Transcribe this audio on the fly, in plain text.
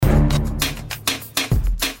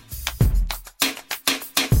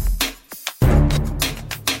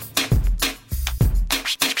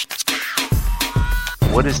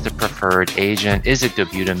What is the preferred agent? Is it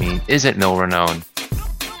Dobutamine? Is it Milrinone?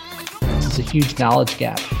 It's a huge knowledge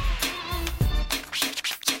gap.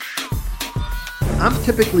 I'm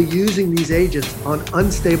typically using these agents on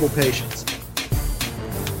unstable patients.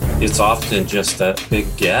 It's often just a big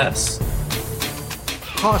guess.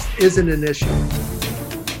 Cost isn't an issue.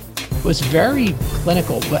 It was very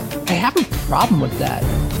clinical, but I have a problem with that.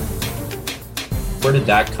 Where did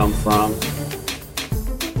that come from?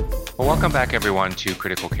 Well, welcome back, everyone, to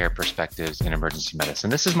Critical Care Perspectives in Emergency Medicine.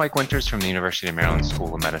 This is Mike Winters from the University of Maryland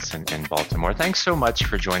School of Medicine in Baltimore. Thanks so much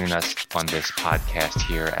for joining us on this podcast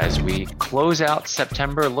here as we close out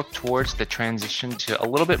September, look towards the transition to a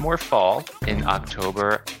little bit more fall in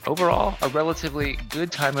October. Overall, a relatively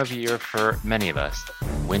good time of year for many of us.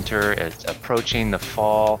 Winter is approaching, the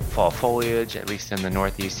fall foliage, at least in the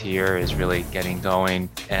Northeast here, is really getting going,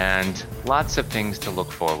 and lots of things to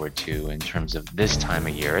look forward to in terms of this time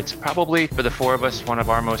of year. It's probably, for the four of us, one of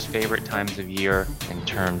our most favorite times of year in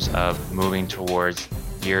terms of moving towards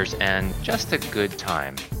year's end. Just a good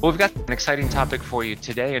time. Well, we've got an exciting topic for you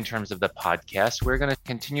today in terms of the podcast. We're going to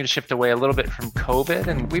continue to shift away a little bit from COVID,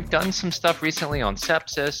 and we've done some stuff recently on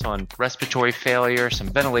sepsis, on respiratory failure, some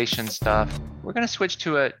ventilation stuff. We're going to switch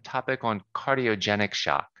to a topic on cardiogenic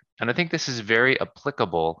shock. And I think this is very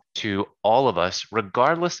applicable to all of us,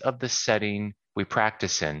 regardless of the setting we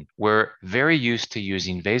practice in. We're very used to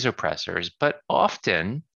using vasopressors, but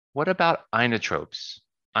often, what about inotropes,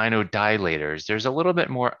 inodilators? There's a little bit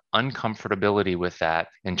more uncomfortability with that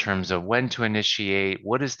in terms of when to initiate,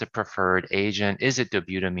 what is the preferred agent, is it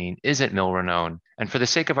Dobutamine, is it Milrinone? And for the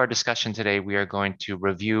sake of our discussion today, we are going to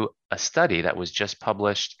review a study that was just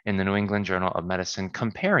published in the New England Journal of Medicine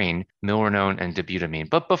comparing Milrinone and Dobutamine.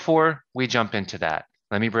 But before we jump into that,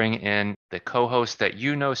 let me bring in the co-host that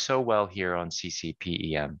you know so well here on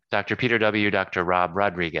CCPEM, Dr. Peter W., Dr. Rob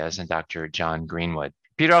Rodriguez, and Dr. John Greenwood.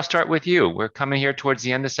 Peter, I'll start with you. We're coming here towards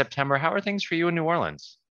the end of September. How are things for you in New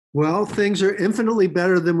Orleans? Well, things are infinitely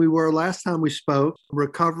better than we were last time we spoke.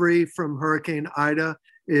 Recovery from Hurricane Ida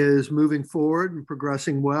is moving forward and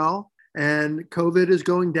progressing well, and COVID is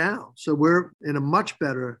going down. So we're in a much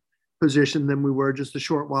better position than we were just a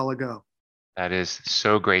short while ago. That is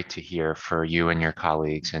so great to hear for you and your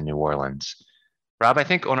colleagues in New Orleans. Rob, I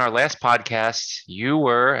think on our last podcast, you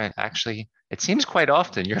were, and actually, it seems quite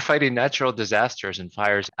often, you're fighting natural disasters and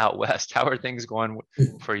fires out west. How are things going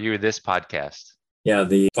for you this podcast? Yeah,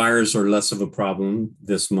 the fires are less of a problem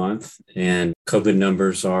this month, and COVID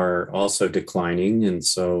numbers are also declining. And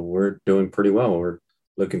so we're doing pretty well. We're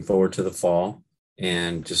looking forward to the fall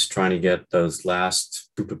and just trying to get those last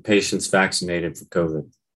group of patients vaccinated for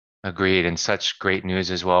COVID. Agreed. And such great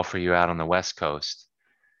news as well for you out on the West Coast.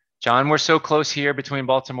 John, we're so close here between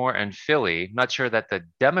Baltimore and Philly. Not sure that the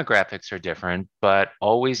demographics are different, but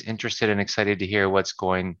always interested and excited to hear what's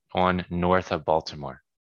going on north of Baltimore.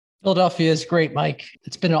 Philadelphia is great, Mike.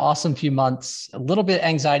 It's been an awesome few months, a little bit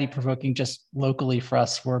anxiety provoking just locally for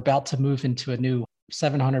us. We're about to move into a new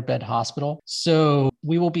 700-bed hospital. So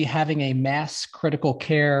we will be having a mass critical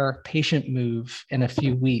care patient move in a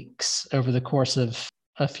few weeks. Over the course of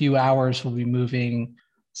a few hours, we'll be moving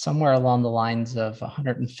somewhere along the lines of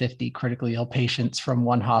 150 critically ill patients from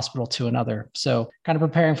one hospital to another. So kind of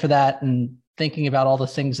preparing for that and thinking about all the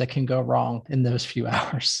things that can go wrong in those few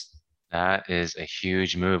hours. That is a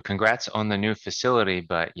huge move. Congrats on the new facility,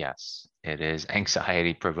 but yes, it is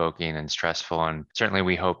anxiety provoking and stressful. And certainly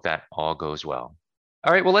we hope that all goes well.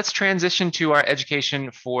 All right, well, let's transition to our education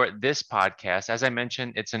for this podcast. As I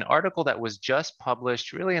mentioned, it's an article that was just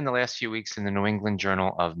published really in the last few weeks in the New England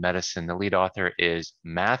Journal of Medicine. The lead author is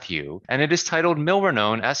Matthew, and it is titled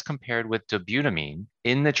Milrinone as compared with Dobutamine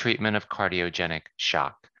in the treatment of cardiogenic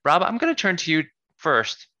shock. Rob, I'm going to turn to you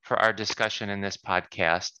first for our discussion in this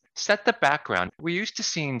podcast. Set the background. We're used to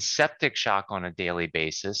seeing septic shock on a daily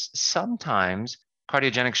basis. Sometimes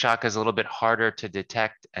cardiogenic shock is a little bit harder to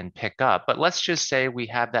detect and pick up, but let's just say we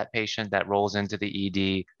have that patient that rolls into the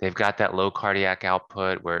ED. They've got that low cardiac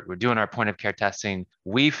output. We're doing our point of care testing.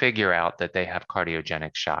 We figure out that they have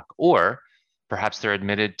cardiogenic shock, or perhaps they're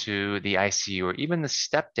admitted to the ICU or even the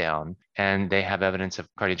step down and they have evidence of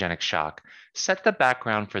cardiogenic shock. Set the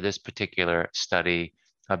background for this particular study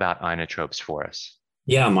about inotropes for us.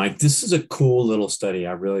 Yeah, Mike, this is a cool little study.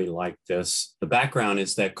 I really like this. The background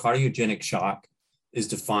is that cardiogenic shock is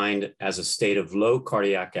defined as a state of low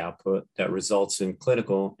cardiac output that results in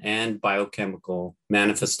clinical and biochemical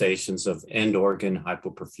manifestations of end organ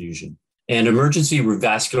hypoperfusion. And emergency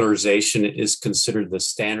revascularization is considered the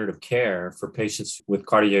standard of care for patients with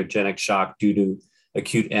cardiogenic shock due to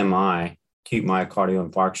acute MI, acute myocardial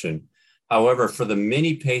infarction. However, for the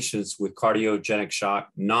many patients with cardiogenic shock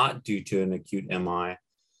not due to an acute MI,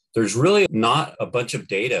 There's really not a bunch of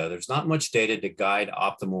data. There's not much data to guide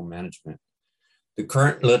optimal management. The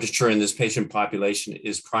current literature in this patient population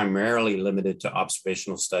is primarily limited to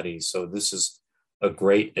observational studies. So this is a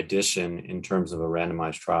great addition in terms of a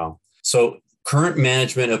randomized trial. So current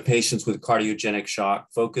management of patients with cardiogenic shock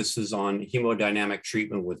focuses on hemodynamic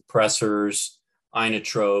treatment with pressors,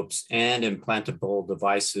 inotropes, and implantable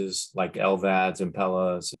devices like LVADs,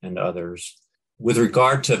 Impellas, and others. With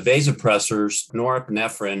regard to vasopressors,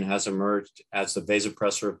 norepinephrine has emerged as the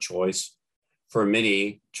vasopressor of choice for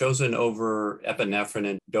many, chosen over epinephrine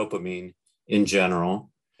and dopamine in general.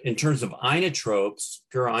 In terms of inotropes,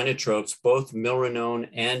 pure inotropes, both milrinone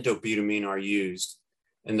and dobutamine are used,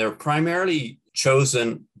 and they're primarily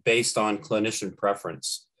chosen based on clinician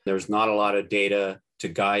preference. There's not a lot of data to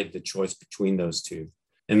guide the choice between those two.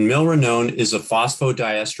 And milrinone is a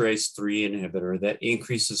phosphodiesterase 3 inhibitor that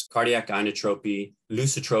increases cardiac inotropy,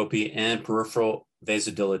 lusitropy, and peripheral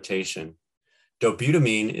vasodilatation.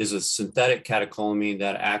 Dobutamine is a synthetic catecholamine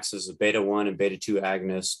that acts as a beta-1 and beta-2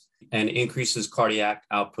 agonist and increases cardiac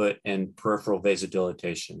output and peripheral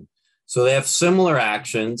vasodilatation. So they have similar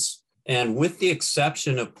actions, and with the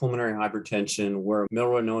exception of pulmonary hypertension, where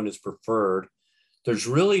milrinone is preferred, there's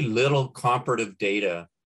really little comparative data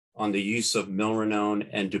on the use of milrinone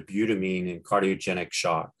and dobutamine in cardiogenic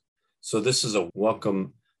shock. So this is a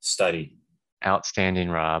welcome study. Outstanding,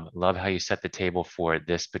 Rob. Love how you set the table for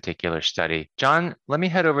this particular study. John, let me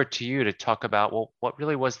head over to you to talk about, well, what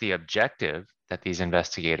really was the objective that these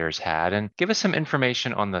investigators had, and give us some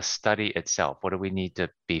information on the study itself. What do we need to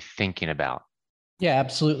be thinking about? Yeah,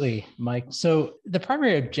 absolutely, Mike. So the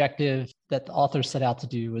primary objective that the authors set out to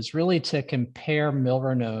do was really to compare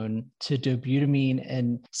milrinone to dobutamine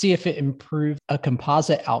and see if it improved a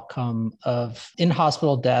composite outcome of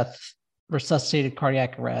in-hospital death, resuscitated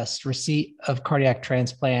cardiac arrest, receipt of cardiac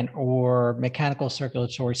transplant, or mechanical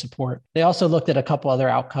circulatory support. They also looked at a couple other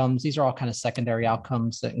outcomes. These are all kind of secondary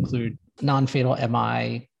outcomes that include non-fatal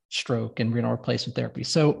MI, stroke, and renal replacement therapy.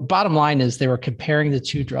 So bottom line is they were comparing the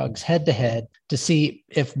two drugs head to head to see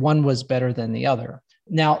if one was better than the other.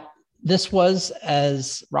 Now, this was,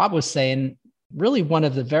 as Rob was saying, really one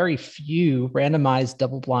of the very few randomized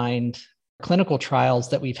double-blind clinical trials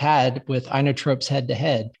that we've had with inotropes head to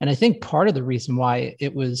head. And I think part of the reason why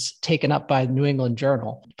it was taken up by the New England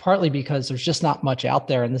Journal, partly because there's just not much out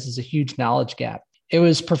there, and this is a huge knowledge gap. It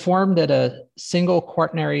was performed at a single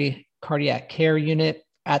quaternary cardiac care unit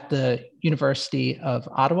at the University of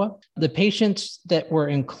Ottawa. The patients that were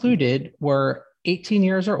included were 18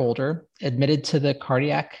 years or older, admitted to the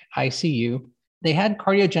cardiac ICU. They had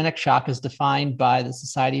cardiogenic shock as defined by the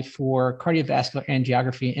Society for Cardiovascular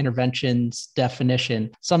Angiography Interventions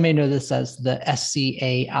definition. Some may know this as the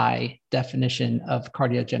SCAI definition of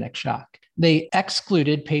cardiogenic shock. They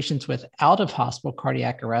excluded patients with out-of-hospital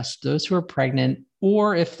cardiac arrest, those who were pregnant,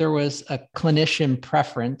 or if there was a clinician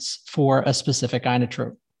preference for a specific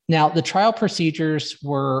inotrope. Now, the trial procedures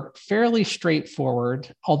were fairly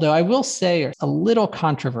straightforward, although I will say a little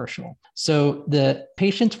controversial. So the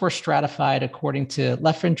patients were stratified according to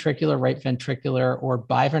left ventricular, right ventricular, or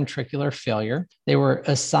biventricular failure. They were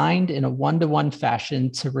assigned in a one-to-one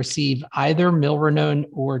fashion to receive either milrinone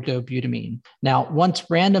or dobutamine. Now, once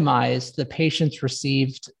randomized, the patients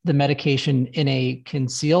received the medication in a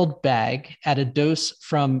concealed bag at a dose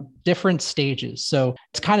from different stages. So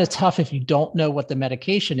it's kind of tough if you don't know what the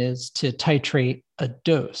medication is to titrate a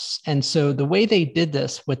dose. And so the way they did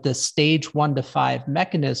this with the stage 1 to 5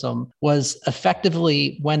 mechanism was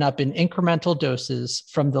effectively went up in incremental doses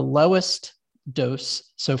from the lowest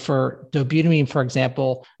dose. So for dobutamine, for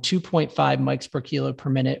example, 2.5 mics per kilo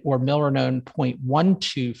per minute, or milrinone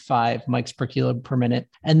 0.125 mics per kilo per minute,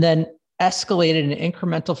 and then escalated in an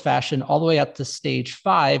incremental fashion all the way up to stage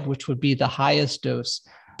 5, which would be the highest dose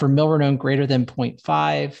for milrinone greater than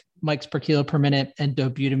 0.5 mics per kilo per minute and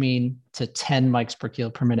dobutamine to 10 mics per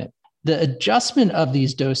kilo per minute. The adjustment of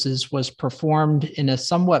these doses was performed in a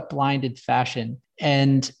somewhat blinded fashion,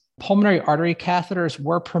 and pulmonary artery catheters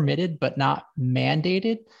were permitted but not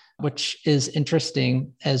mandated, which is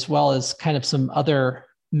interesting, as well as kind of some other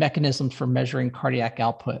mechanisms for measuring cardiac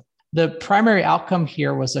output. The primary outcome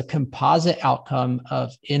here was a composite outcome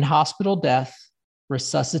of in-hospital death,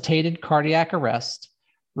 resuscitated cardiac arrest,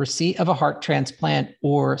 receipt of a heart transplant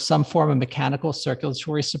or some form of mechanical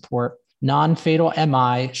circulatory support, non-fatal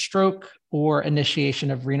MI, stroke, or initiation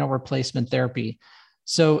of renal replacement therapy.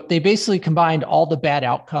 So they basically combined all the bad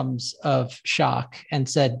outcomes of shock and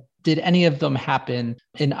said, did any of them happen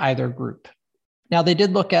in either group? Now, they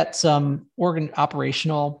did look at some organ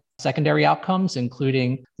operational secondary outcomes,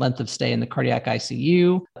 including length of stay in the cardiac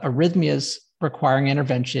ICU, arrhythmias requiring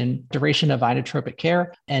intervention, duration of inotropic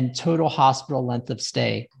care, and total hospital length of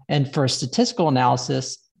stay. And for statistical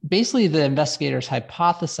analysis, basically the investigators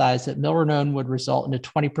hypothesized that Milrinone would result in a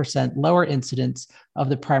 20% lower incidence of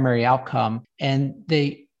the primary outcome. And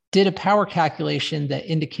they did a power calculation that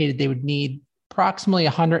indicated they would need approximately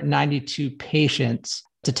 192 patients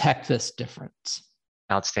to detect this difference.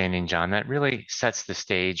 Outstanding, John. That really sets the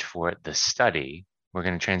stage for the study. We're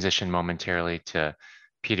going to transition momentarily to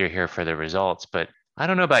Peter here for the results, but I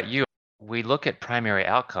don't know about you. We look at primary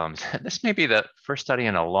outcomes. This may be the first study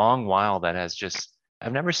in a long while that has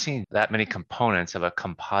I've never seen that many components of a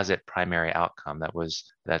composite primary outcome.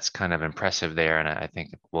 That's kind of impressive there. And I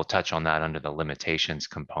think we'll touch on that under the limitations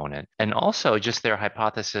component. And also just their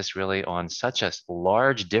hypothesis really on such a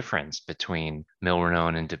large difference between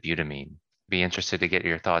Milrinone and Dobutamine. Be interested to get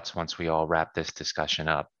your thoughts once we all wrap this discussion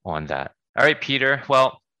up on that. All right, Peter.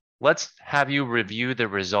 Well, let's have you review the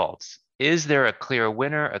results. Is there a clear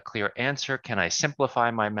winner, a clear answer? Can I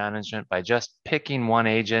simplify my management by just picking one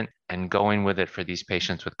agent and going with it for these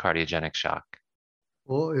patients with cardiogenic shock?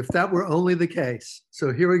 Well, if that were only the case.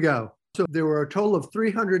 So here we go. So there were a total of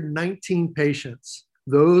 319 patients.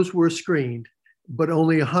 Those were screened, but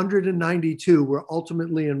only 192 were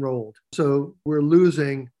ultimately enrolled. So we're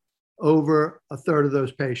losing over a third of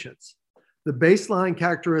those patients. The baseline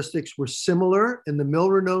characteristics were similar in the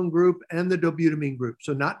Milrinone group and the Dobutamine group,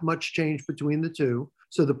 so not much change between the two.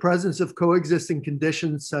 So the presence of coexisting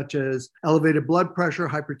conditions such as elevated blood pressure,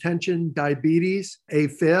 hypertension, diabetes,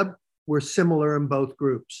 AFib were similar in both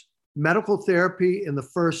groups. Medical therapy in the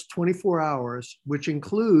first 24 hours, which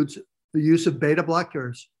includes the use of beta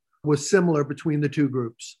blockers, was similar between the two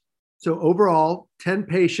groups. So overall, 10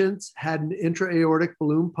 patients had an intra-aortic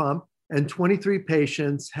balloon pump, and 23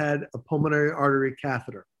 patients had a pulmonary artery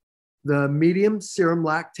catheter. The median serum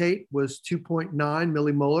lactate was 2.9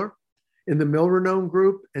 millimolar in the Milrinone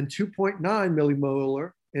group and 2.9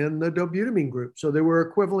 millimolar in the Dobutamine group. So they were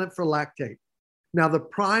equivalent for lactate. Now, the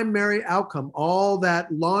primary outcome, all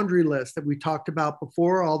that laundry list that we talked about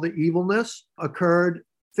before, all the evilness, occurred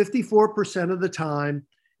 54% of the time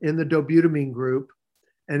in the Dobutamine group.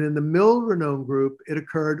 And in the Milrinone group, it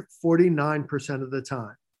occurred 49% of the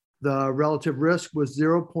time. The relative risk was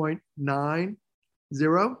 0.90,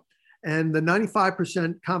 and the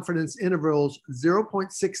 95% confidence intervals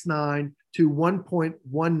 0.69 to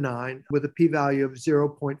 1.19 with a p-value of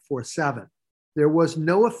 0.47. There was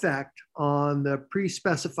no effect on the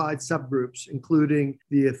pre-specified subgroups, including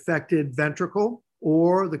the affected ventricle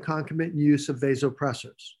or the concomitant use of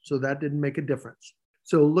vasopressors. So that didn't make a difference.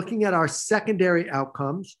 So looking at our secondary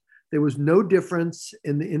outcomes, there was no difference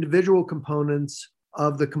in the individual components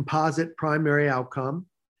of the composite primary outcome.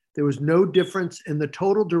 There was no difference in the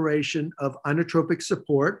total duration of inotropic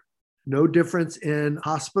support, no difference in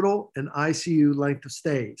hospital and ICU length of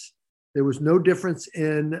stays. There was no difference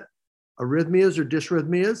in arrhythmias or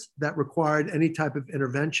dysrhythmias that required any type of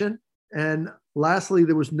intervention. And lastly,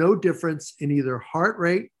 there was no difference in either heart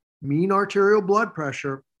rate, mean arterial blood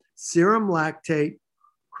pressure, serum lactate,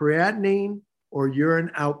 creatinine, or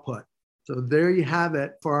urine output. So there you have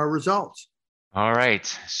it for our results. All right.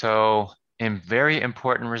 So in very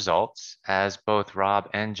important results, as both Rob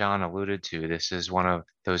and John alluded to, this is one of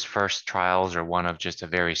those first trials or one of just a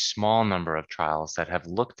very small number of trials that have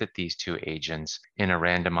looked at these two agents in a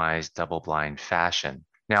randomized double-blind fashion.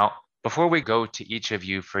 Now, before we go to each of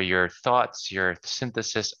you for your thoughts, your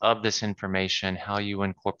synthesis of this information, how you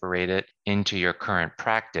incorporate it into your current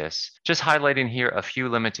practice, just highlighting here a few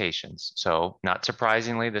limitations. So not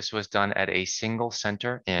surprisingly, this was done at a single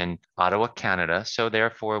center in Ottawa, Canada. So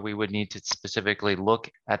therefore, we would need to specifically look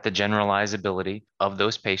at the generalizability of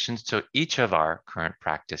those patients to each of our current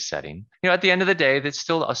practice setting. At the end of the day, that's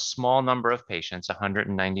still a small number of patients,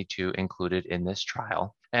 192 included in this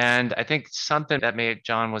trial. And I think something that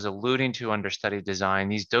John was alluding to under study design,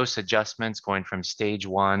 these dose adjustments going from stage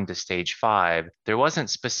 1 to stage 5, there wasn't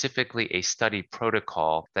specifically a study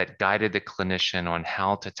protocol that guided the clinician on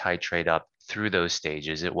how to titrate up through those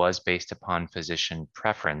stages. It was based upon physician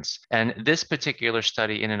preference. And this particular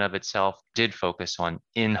study in and of itself did focus on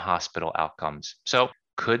in-hospital outcomes. So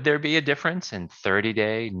could there be a difference in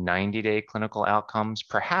 30-day, 90-day clinical outcomes?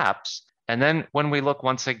 Perhaps. And then when we look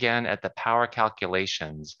once again at the power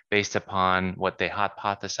calculations based upon what they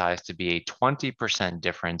hypothesized to be a 20%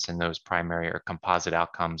 difference in those primary or composite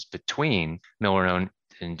outcomes between Milrinone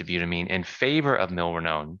and Dobutamine in favor of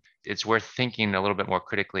Milrinone, it's worth thinking a little bit more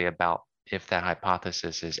critically about if that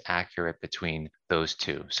hypothesis is accurate between those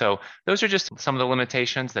two. So those are just some of the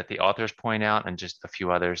limitations that the authors point out and just a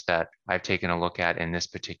few others that I've taken a look at in this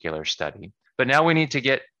particular study. But now we need to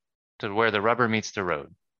get to where the rubber meets the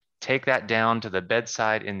road. take that down to the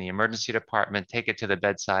bedside in the emergency department, take it to the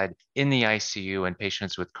bedside in the ICU in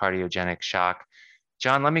patients with cardiogenic shock.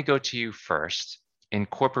 John, let me go to you first.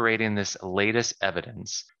 Incorporating this latest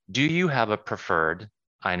evidence, do you have a preferred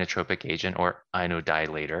inotropic agent or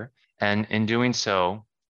inodilator? And in doing so,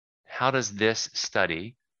 how does this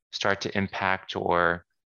study start to impact or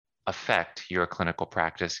affect your clinical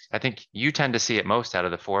practice? I think you tend to see it most out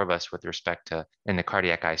of the four of us with respect to in the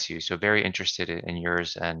cardiac ICU. So very interested in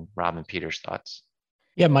yours and Rob and Peter's thoughts.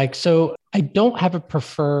 Yeah, Mike. So I don't have a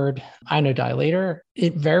preferred inodilator.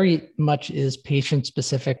 It very much is patient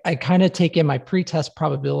specific. I kind of take in my pretest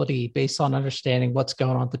probability based on understanding what's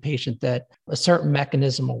going on with the patient that a certain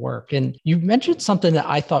mechanism will work. And you mentioned something that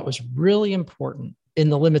I thought was really important in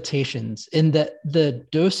the limitations, in that the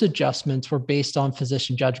dose adjustments were based on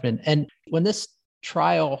physician judgment. And when this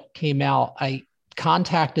trial came out, I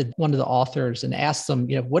contacted one of the authors and asked them,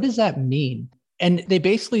 what does that mean? And they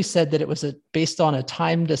basically said that it was based on a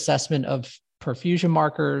timed assessment of perfusion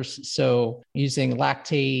markers. So using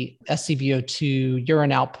lactate, SCVO2,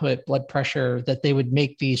 urine output, blood pressure, that they would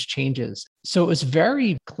make these changes. So it was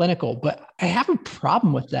very clinical, but I have a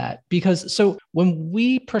problem with that because so when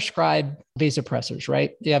we prescribe vasopressors,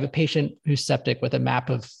 right? You have a patient who's septic with a MAP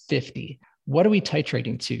of 50. What are we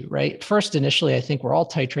titrating to, right? First, initially, I think we're all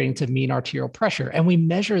titrating to mean arterial pressure, and we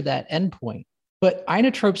measure that endpoint. But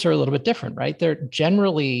inotropes are a little bit different, right? They're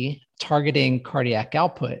generally targeting cardiac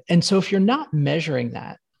output. And so if you're not measuring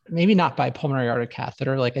that, maybe not by pulmonary artery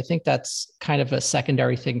catheter, I think that's kind of a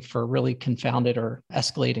secondary thing for really confounded or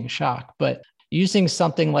escalating shock. But using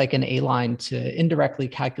something like an A-line to indirectly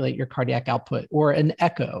calculate your cardiac output, or an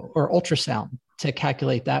echo or ultrasound to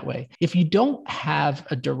calculate that way. If you don't have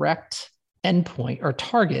a direct endpoint or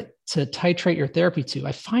target to titrate your therapy to,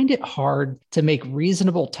 I find it hard to make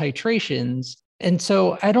reasonable titrations. And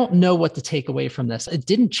so I don't know what to take away from this. It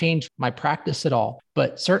didn't change my practice at all,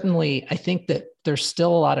 but certainly I think that there's still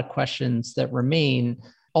a lot of questions that remain,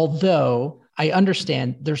 although I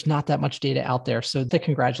understand there's not that much data out there. So they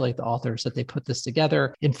congratulate the authors that they put this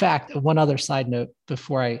together. In fact, one other side note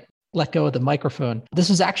before I let go of the microphone. This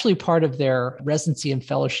was actually part of their residency and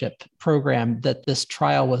fellowship program that this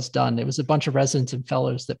trial was done. It was a bunch of residents and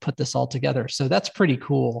fellows that put this all together. So that's pretty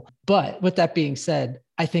cool. But with that being said,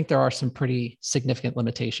 I think there are some pretty significant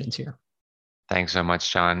limitations here. Thanks so much,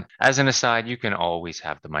 John. As an aside, you can always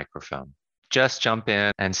have the microphone. Just jump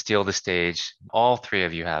in and steal the stage. All three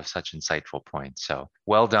of you have such insightful points. So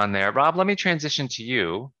well done there. Rob, let me transition to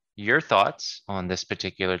you. Your thoughts on this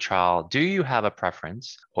particular trial. Do you have a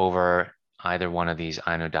preference over either one of these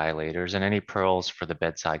inodilators, and any pearls for the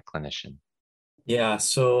bedside clinician? Yeah,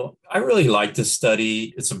 so I really like this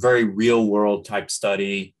study. It's a very real world type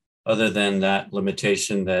study, other than that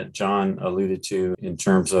limitation that John alluded to in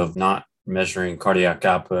terms of not measuring cardiac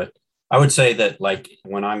output. I would say that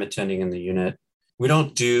when I'm attending in the unit, we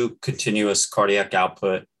don't do continuous cardiac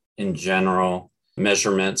output in general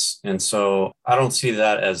measurements. And so I don't see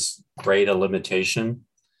that as great a limitation.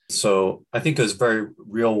 So I think it was a very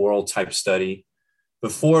real world type study.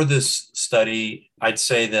 Before this study, I'd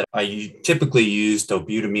say that I typically use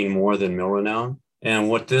Dobutamine more than Milrinone. And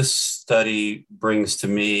what this study brings to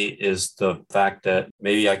me is the fact that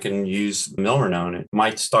maybe I can use Milrinone. I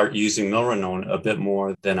might start using Milrinone a bit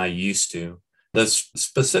more than I used to. The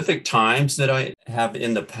specific times that I have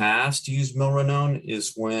in the past used Milrinone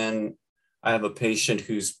is when I have a patient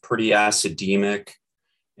who's pretty acidemic,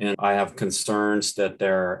 and I have concerns that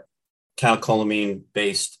their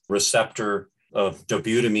catecholamine-based receptor of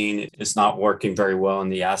Dobutamine is not working very well in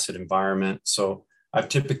the acid environment. So I've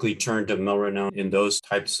typically turned to Milrinone in those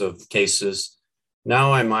types of cases.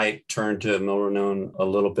 Now I might turn to Milrinone a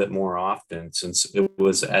little bit more often since it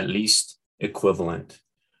was at least equivalent.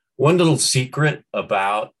 One little secret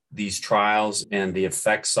about these trials and the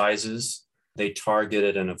effect sizes, they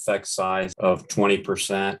targeted an effect size of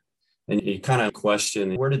 20%. And you kind of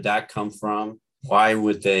question, where did that come from? Why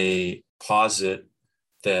would they posit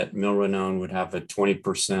that Milrinone would have a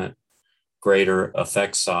 20% greater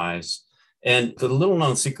effect size? And the little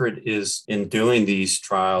known secret is in doing these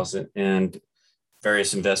trials and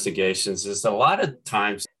various investigations is a lot of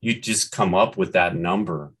times you just come up with that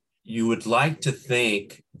number. You would like to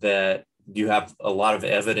think that you have a lot of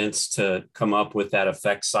evidence to come up with that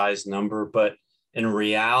effect size number, but in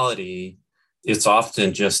reality, it's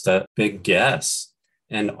often just a big guess.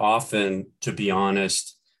 And often, to be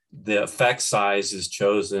honest, the effect size is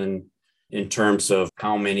chosen in terms of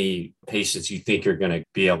how many patients you think you're going to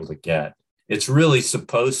be able to get. It's really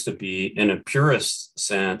supposed to be, in a purist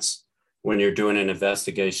sense, when you're doing an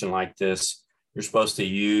investigation like this, you're supposed to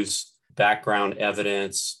use background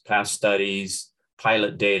evidence, past studies,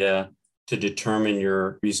 pilot data to determine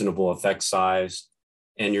your reasonable effect size.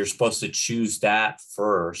 And you're supposed to choose that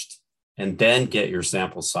first and then get your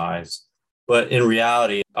sample size. But in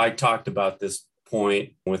reality, I talked about this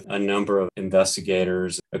point with a number of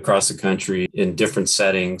investigators across the country in different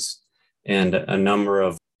settings and a number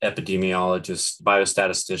of epidemiologists,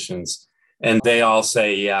 biostatisticians, and they all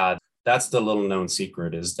say, yeah, that's the little known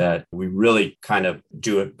secret, is that we really kind of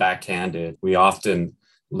do it backhanded. We often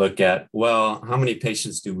look at, well, how many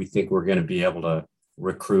patients do we think we're going to be able to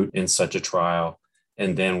recruit in such a trial?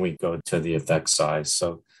 And then we go to the effect size.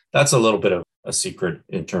 So that's a little bit of a secret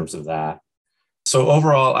in terms of that. So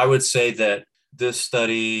overall, I would say that this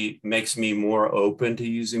study makes me more open to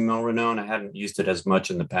using Milrinone. I hadn't used it as much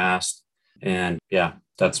in the past. And yeah,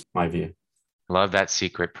 that's my view. Love that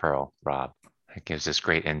secret pearl, Rob. It gives us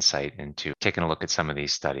great insight into taking a look at some of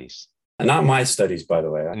these studies. Not my studies, by the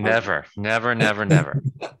way. Never.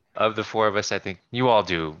 Of the four of us, I think you all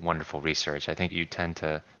do wonderful research. I think you tend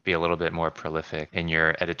to be a little bit more prolific in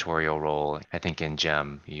your editorial role. I think in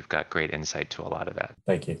GEM, you've got great insight to a lot of that.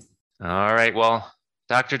 Thank you. All right. Well,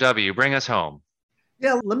 Dr. W, bring us home.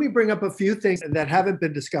 Yeah, let me bring up a few things that haven't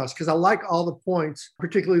been discussed because I like all the points,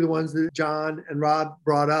 particularly the ones that John and Rob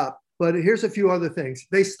brought up. But here's a few other things.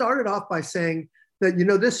 They started off by saying that,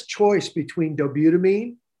 this choice between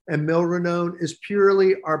Dobutamine and Milrinone is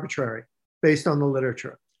purely arbitrary based on the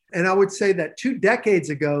literature. And I would say that 2 decades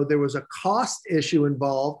ago, there was a cost issue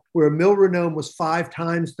involved where Milrinone was 5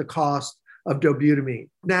 times the cost of Dobutamine.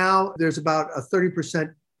 Now there's about a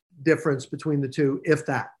 30% difference between the two, if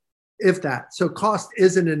that. So cost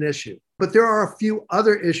isn't an issue. But there are a few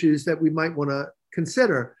other issues that we might want to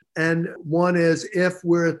consider. And one is if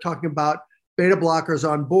we're talking about beta blockers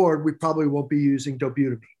on board, we probably won't be using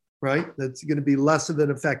Dobutamine, right? That's going to be less of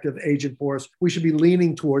an effective agent for us. We should be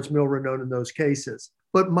leaning towards Milrinone in those cases.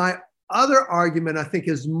 But my other argument, I think,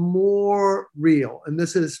 is more real. And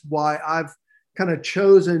this is why I've kind of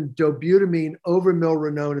chosen Dobutamine over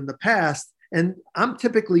Milrinone in the past. And I'm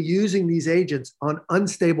typically using these agents on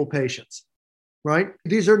unstable patients, right?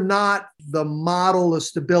 These are not the model of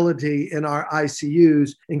stability in our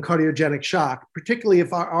ICUs in cardiogenic shock, particularly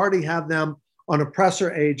if I already have them on a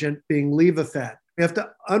pressor agent being Levophed. You have to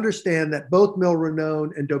understand that both Milrinone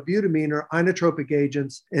and Dobutamine are inotropic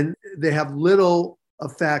agents, and they have little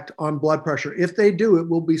effect on blood pressure. If they do, it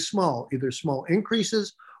will be small, either small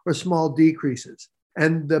increases or small decreases.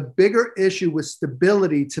 And the bigger issue with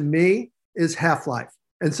stability to me is half-life.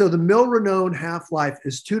 And so the Milrinone half-life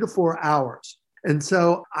is 2 to 4 hours. And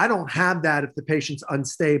so I don't have that if the patient's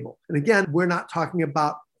unstable. And again, we're not talking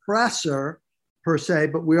about pressor per se,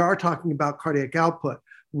 but we are talking about cardiac output.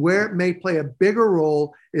 Where it may play a bigger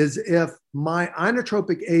role is if my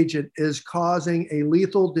inotropic agent is causing a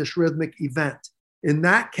lethal dysrhythmic event. In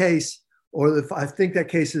that case, or if I think that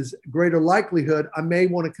case is greater likelihood, I may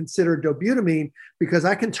want to consider Dobutamine because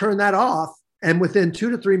I can turn that off and within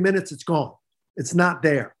 2 to 3 minutes, it's gone. It's not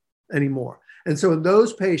there anymore. And so in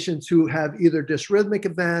those patients who have either dysrhythmic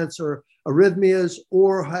events or arrhythmias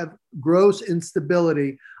or have gross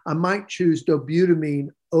instability, I might choose Dobutamine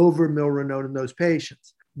over Milrinone in those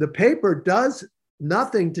patients. The paper does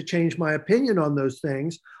nothing to change my opinion on those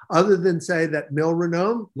things other than say that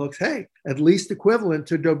Milrinone looks, at least equivalent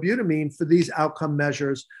to Dobutamine for these outcome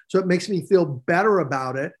measures. So it makes me feel better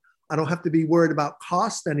about it. I don't have to be worried about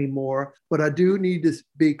cost anymore, but I do need to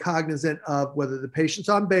be cognizant of whether the patient's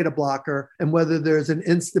on beta blocker and whether there's an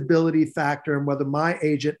instability factor and whether my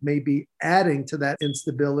agent may be adding to that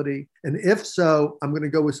instability. And if so, I'm going to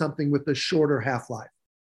go with something with a shorter half-life.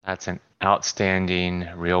 That's an outstanding,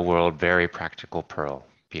 real-world, very practical pearl,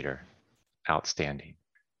 Peter. Outstanding.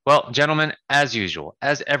 Well, gentlemen, as usual,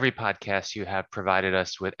 as every podcast, you have provided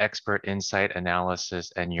us with expert insight,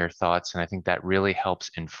 analysis, and your thoughts. And I think that really helps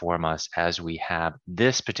inform us as we have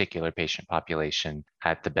this particular patient population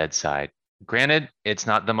at the bedside. Granted, it's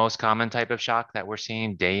not the most common type of shock that we're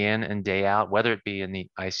seeing day in and day out, whether it be in the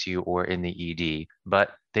ICU or in the ED,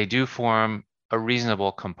 but they do form a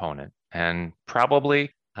reasonable component. And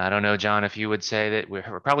probably, I don't know, John, if you would say that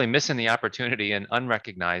we're probably missing the opportunity and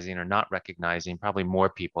unrecognizing or not recognizing probably more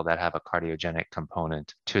people that have a cardiogenic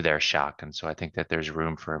component to their shock. And so I think that there's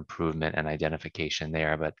room for improvement and identification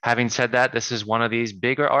there. But having said that, this is one of these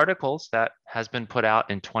bigger articles that has been put out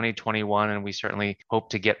in 2021, and we certainly hope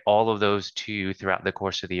to get all of those to you throughout the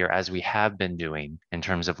course of the year, as we have been doing in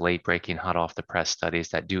terms of late-breaking, hot-off-the-press studies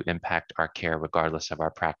that do impact our care regardless of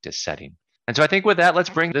our practice setting. And so I think with that, let's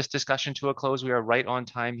bring this discussion to a close. We are right on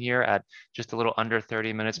time here at just a little under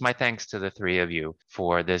 30 minutes. My thanks to the three of you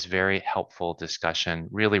for this very helpful discussion.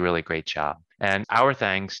 Really, really great job. And our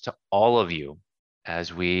thanks to all of you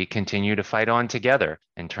as we continue to fight on together.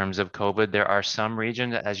 In terms of COVID, there are some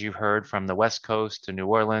regions, as you heard, from the West Coast to New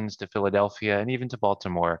Orleans to Philadelphia and even to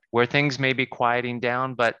Baltimore, where things may be quieting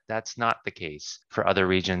down, but that's not the case for other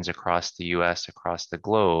regions across the US, across the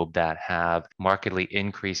globe, that have markedly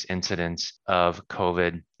increased incidence of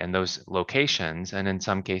COVID. And those locations, and in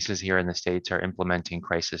some cases here in the States, are implementing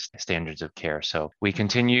crisis standards of care. So we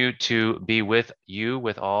continue to be with you,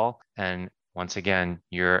 with all, and once again,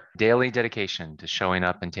 your daily dedication to showing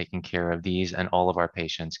up and taking care of these and all of our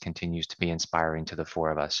patients continues to be inspiring to the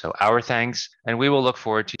four of us. So our thanks, and we will look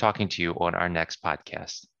forward to talking to you on our next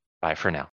podcast. Bye for now.